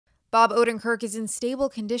Bob Odenkirk is in stable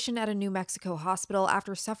condition at a New Mexico hospital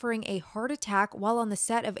after suffering a heart attack while on the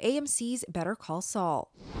set of AMC's Better Call Saul.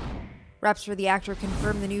 Reps for the actor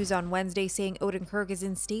confirmed the news on Wednesday, saying Odenkirk is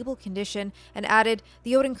in stable condition, and added,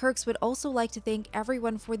 "The Odenkirks would also like to thank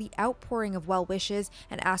everyone for the outpouring of well wishes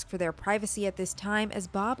and ask for their privacy at this time as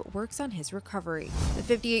Bob works on his recovery." The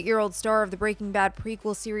 58-year-old star of the Breaking Bad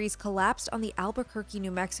prequel series collapsed on the Albuquerque,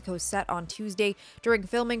 New Mexico set on Tuesday during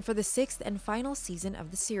filming for the 6th and final season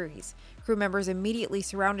of the series. Crew members immediately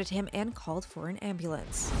surrounded him and called for an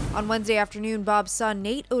ambulance. On Wednesday afternoon, Bob's son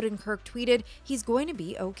Nate Odenkirk tweeted, "He's going to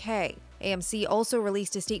be okay." AMC also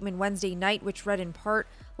released a statement Wednesday night which read in part,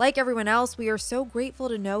 "Like everyone else, we are so grateful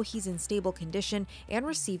to know he's in stable condition and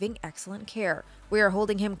receiving excellent care. We are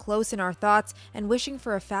holding him close in our thoughts and wishing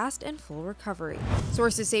for a fast and full recovery."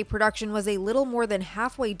 Sources say production was a little more than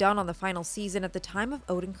halfway done on the final season at the time of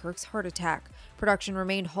Odenkirk's heart attack. Production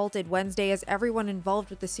remained halted Wednesday as everyone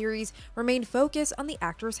involved with the series remained focused on the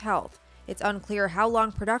actor's health. It's unclear how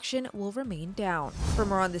long production will remain down. For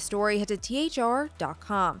more on this story, head to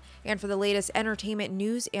THR.com. And for the latest entertainment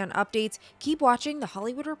news and updates, keep watching The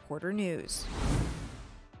Hollywood Reporter News.